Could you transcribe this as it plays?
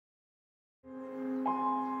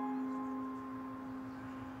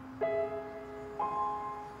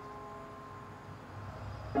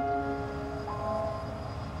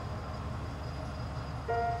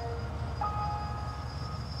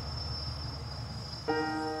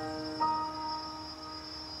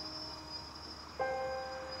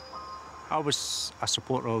I was a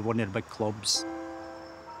supporter of one of the big clubs.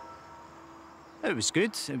 It was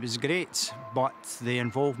good, it was great, but the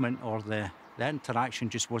involvement or the interaction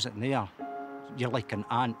just wasn't there. You're like an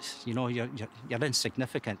ant, you know, you're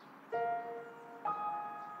insignificant.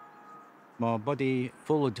 My buddy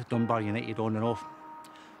followed Dunbar United on and off,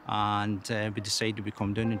 and we decided we'd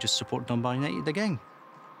come down and just support Dunbar United again.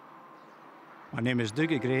 My name is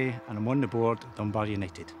Dougie Gray, and I'm on the board of Dunbar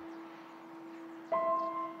United.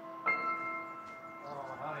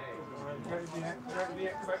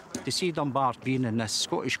 To see Dunbar being in this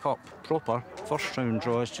Scottish Cup proper first round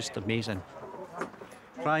draw is just amazing.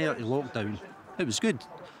 Prior to lockdown, it was good.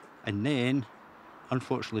 And then,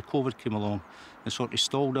 unfortunately, COVID came along and sort of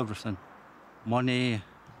stalled everything. Money,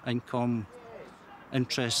 income,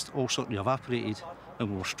 interest, all sort of evaporated,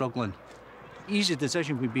 and we were struggling. Easy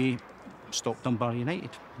decision would be stop Dunbar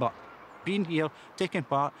United, but being here, taking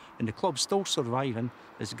part, and the club still surviving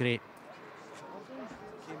is great.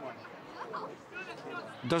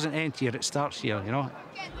 It doesn't end here, it starts here, you know.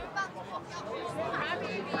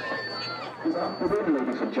 Good afternoon,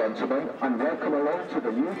 ladies and gentlemen, and welcome along to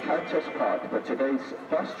the new Terrace Park for today's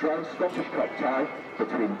first round Scottish Cup tie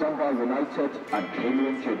between Dunbar United and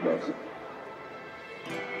Cambridge Juniors.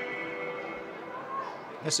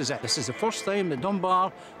 This is it. This is the first time that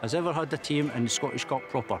Dunbar has ever had a team in the Scottish Cup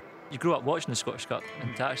proper. You grew up watching the Scottish Cup,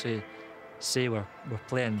 and to actually say we're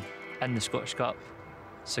playing in the Scottish Cup,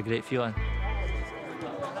 it's a great feeling.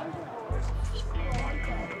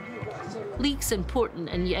 League's important,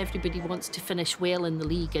 and everybody wants to finish well in the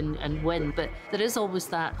league and win, but there is always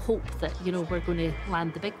that hope that, you know, we're going to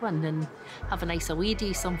land the big one and have a nice away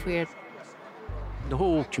day somewhere. The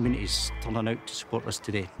whole community's turning out to support us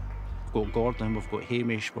today. We've got Gordon, we've got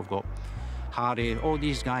Hamish, we've got Harry. All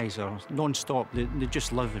these guys are non-stop. They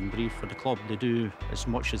just live and breathe for the club. They do as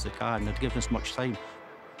much as they can. They give us much time.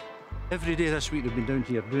 Every day this week they've been down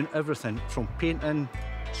here doing everything from painting,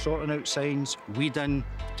 sorting out signs, weeding,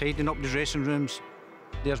 tidying up the dressing rooms.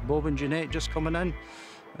 There's Bob and Jeanette just coming in.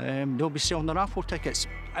 They'll be selling their raffle tickets.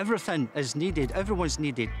 Everything is needed. Everyone's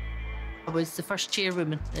needed. I was the first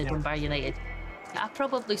chairwoman at Dunbar United. I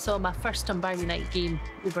probably saw my first Dunbar United game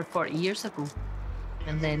over 40 years ago,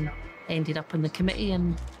 and then ended up on the committee,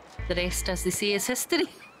 and the rest, as they say, is history.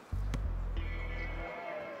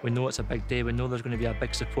 We know it's a big day, we know there's going to be a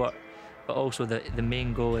big support, but also the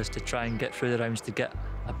main goal is to try and get through the rounds to get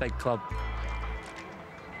a big club.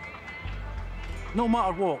 No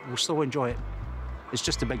matter what, we'll still enjoy it. It's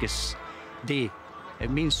just the biggest day.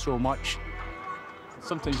 It means so much.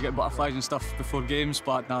 Sometimes you get butterflies and stuff before games,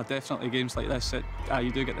 but no, definitely games like this,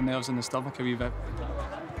 you do get the nerves in the stomach a wee bit.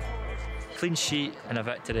 Clean sheet and a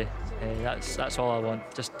victory. That's all I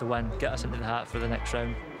want, just to win, get us into the hat for the next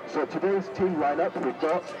round. So today's team lineup we've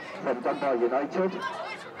got from Dunbar United: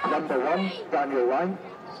 number 1, Daniel Lang;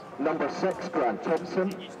 number 6, Grant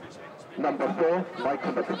Thompson; number 4,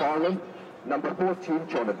 Michael McFarlane; number 14,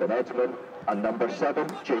 Jonathan Edmund; and number 7,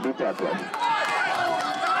 Jamie Devlin.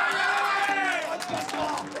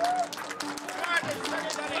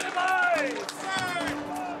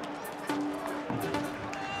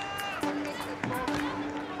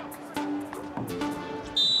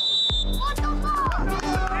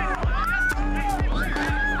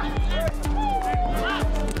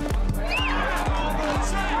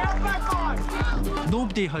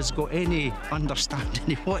 Nobody has got any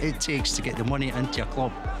understanding of what it takes to get the money into a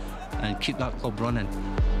club and keep that club running.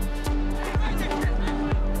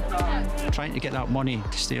 Trying to get that money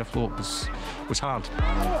to stay afloat was hard.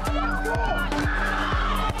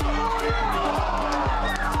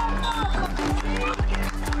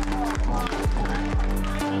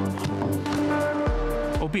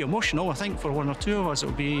 It'll be emotional, I think, for one or two of us.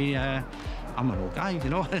 It'll be, I'm an old guy, you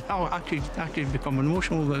know. I could become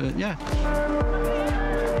emotional, but yeah.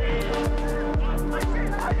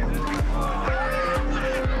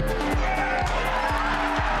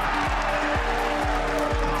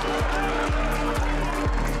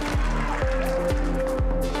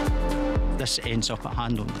 This ends up at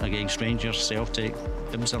hand against Rangers, Celtic,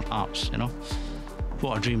 Hibs and Hearts, you know.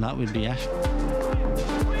 What a dream that would be, eh?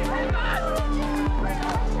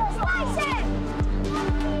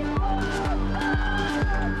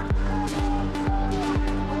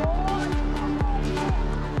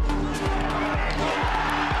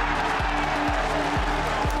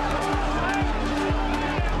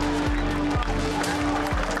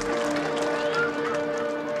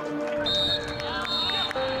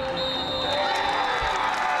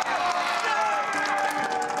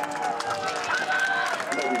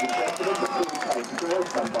 Ladies and gentlemen,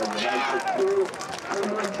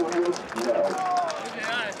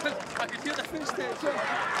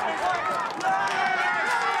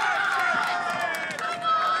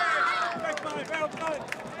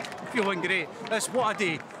 feeling great. What a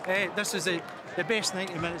day. This is the best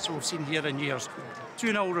 90 minutes we've seen here in years.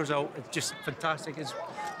 2-0 result, it's just fantastic. It's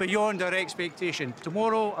beyond our expectation.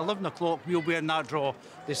 Tomorrow, 11 o'clock, we'll be in that draw.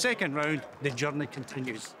 The second round, the journey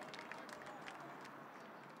continues.